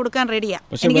ജോലി കൊടുക്കാൻ റെഡിയാ.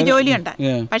 എനിക്ക് ജോലിയുണ്ട്.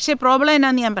 പക്ഷെ പ്രോബ്ലം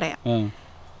എന്നാന്ന് ഞാൻ പറയാം.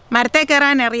 മരത്തെ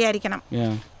കയറാൻ അറിയായിരിക്കണം,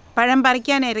 പഴം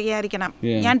പറിക്കാൻ അറിയായിരിക്കണം.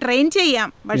 ഞാൻ ട്രെയിൻ ചെയ്യാം,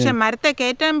 പക്ഷെ മരത്തെ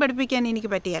കയറ്റാൻ പഠിപ്പിക്കാൻ എനിക്ക്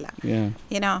പറ്റിയല്ല.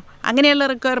 അങ്ങനെയുള്ള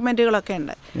റിക്വയർമെന്റുകളൊക്കെ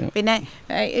ഉണ്ട്. പിന്നെ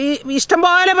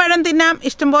ഇഷ്ടംപോലെ പഴം തിന്നാം,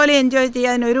 ഇഷ്ടംപോലെ എൻജോയ്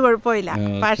ചെയ്യാൻ ഒരു കുഴപ്പമില്ല.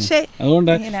 പക്ഷേ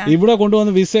ഇവിടെ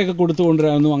കൊണ്ടുവന്ന് വിസ ഒക്കെ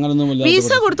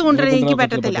വിസ കൊടുത്തുകൊണ്ടുവരാൻ എനിക്ക്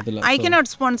പറ്റത്തില്ല. I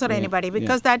cannot sponsor anybody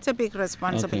because that's A big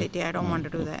responsibility. I don't want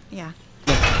to do that.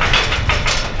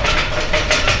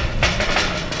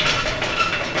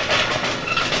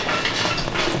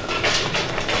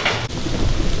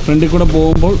 ഫ്രണ്ടിൽ കൂടെ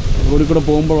പോകുമ്പോൾ, റോഡിൽ കൂടെ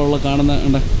പോകുമ്പോഴുള്ള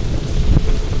കാണുന്ന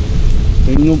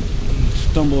തെങ്ങും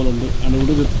ഇഷ്ടം പോലെ ഉണ്ട്.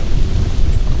 ഇവിടെ ഒരു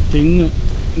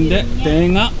തെങ്ങിൻ്റെ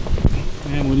തേങ്ങ,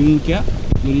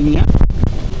 മുരിങ്ങ.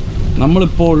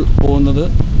 നമ്മളിപ്പോൾ പോകുന്നത്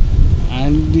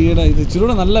ആൻറ്റിയുടെ ഇത്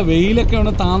ഇച്ചിരൂടെ നല്ല വെയിലൊക്കെ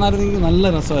ഉണ്ട്. താന്നായിരുന്നെങ്കിൽ നല്ല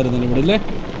രസമായിരുന്നു ഇവിടെ അല്ലേ.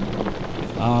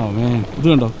 ഇത്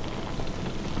കണ്ടോ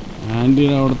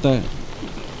ആൻറ്റിയുടെ അവിടുത്തെ.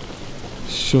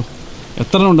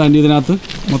 എത്ര ഉണ്ട് ആൻറ്റി ഇതിനകത്ത്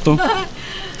മൊത്തം?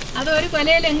 അതൊരു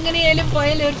കൊലയിൽ എങ്ങനെയാലും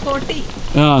പോയാലും ഒരു 40.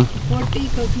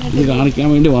 ഇത് കാണിക്കാൻ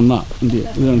വേണ്ടി വന്നാ ഇന്ത്യ.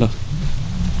 ഇത് കണ്ടോ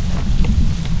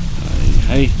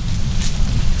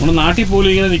നമ്മുടെ നാട്ടിൽ പോലും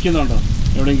ഇങ്ങനെ നിൽക്കുന്നുണ്ടോ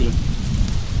എവിടെയെങ്കിലും?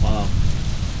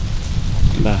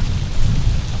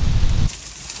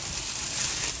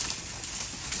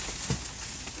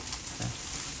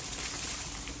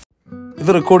 ഇത്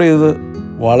റെക്കോർഡ് ചെയ്തത്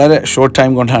വളരെ ഷോർട്ട്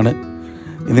ടൈം കൊണ്ടാണ്.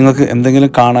 നിങ്ങൾക്ക് എന്തെങ്കിലും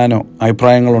കാണാനോ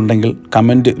അഭിപ്രായങ്ങളുണ്ടെങ്കിൽ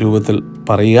കമൻറ്റ് രൂപത്തിൽ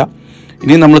പറയുക.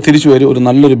 ഇനി നമ്മൾ തിരിച്ചു വരും ഒരു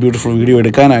നല്ലൊരു ബ്യൂട്ടിഫുൾ വീഡിയോ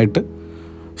എടുക്കാനായിട്ട്.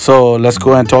 So let's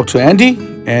go and talk to anti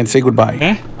and say good bye.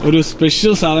 ഒരു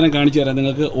സ്പെഷ്യൽ സാധനം കാണിച്ചു തരാം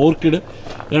നിങ്ങൾക്ക്. ഓർക്കിഡ്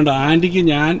കണ്ടോ, ആൻറ്റിക്ക്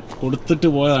ഞാൻ കൊടുത്തിട്ട്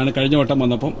പോയതാണ് കഴിഞ്ഞ വട്ടം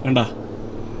വന്നപ്പം. കണ്ടോ,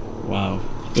 വാവ്.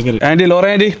 ആൻറ്റി, ലോറ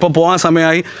ആൻറ്റി ഇപ്പോൾ പോകാൻ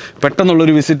സമയമായി.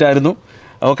 പെട്ടെന്നുള്ളൊരു വിസിറ്റായിരുന്നു.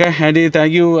 Okay aunty,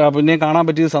 thank you. പിന്നെ കാണാൻ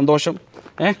പറ്റിയത് സന്തോഷം.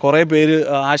 കുറേ പേര്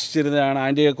ആശിച്ചിരുന്നതാണ്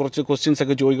ആൻറ്റിയെ കുറച്ച്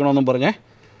ക്വസ്റ്റ്യൻസൊക്കെ ചോദിക്കണമെന്നും പറഞ്ഞേ.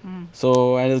 സോ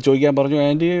അതിനത് ചോദിക്കാൻ പറഞ്ഞു.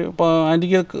 ആൻറ്റി ഇപ്പോൾ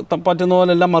ആൻറ്റിക്ക് പറ്റുന്ന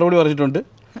പോലെ എല്ലാം മറുപടി പറഞ്ഞിട്ടുണ്ട്.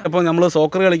 അപ്പോൾ നമ്മൾ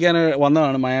സോക്കർ കളിക്കാൻ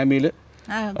വന്നതാണ് മയാമിയിൽ.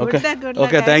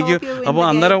 Okay thank you. അപ്പോൾ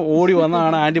അന്നേരം ഓടി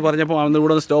വന്നതാണ്. ആൻറ്റി പറഞ്ഞപ്പോൾ അന്ന്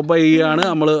ഇവിടെ സ്റ്റോപ്പ് ചെയ്യുകയാണ്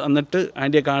നമ്മൾ. എന്നിട്ട്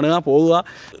ആൻറ്റിയെ കാണുക, പോവുക.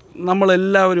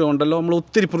 നമ്മളെല്ലാവരും ഉണ്ടല്ലോ, നമ്മൾ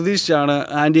ഒത്തിരി പ്രതീക്ഷിച്ചാണ്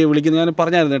ആൻറ്റിയെ വിളിക്കുന്നത്. ഞാൻ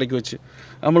പറഞ്ഞായിരുന്നു ഇടയ്ക്ക് വെച്ച്,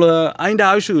 നമ്മൾ അതിൻ്റെ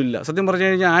ആവശ്യമില്ല. സത്യം പറഞ്ഞു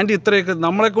കഴിഞ്ഞാൽ ആൻറ്റി ഇത്രയൊക്കെ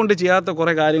നമ്മളെക്കൊണ്ട് ചെയ്യാത്ത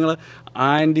കുറേ കാര്യങ്ങൾ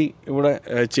ആൻറ്റി ഇവിടെ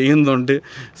ചെയ്യുന്നുണ്ട്.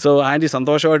 So anti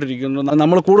സന്തോഷമായിട്ടിരിക്കുന്നു.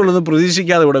 നമ്മൾ കൂടുതലൊന്നും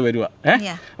പ്രതീക്ഷിക്കാതെ ഇവിടെ വരിക.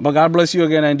 അപ്പോൾ God bless you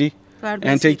again anti.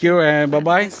 And take care and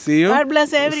bye-bye. See you. God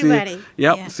bless everybody. See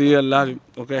you. See you. Love you.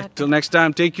 Okay. Till next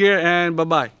time. Take care and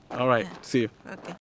bye-bye. All right. See you. Okay.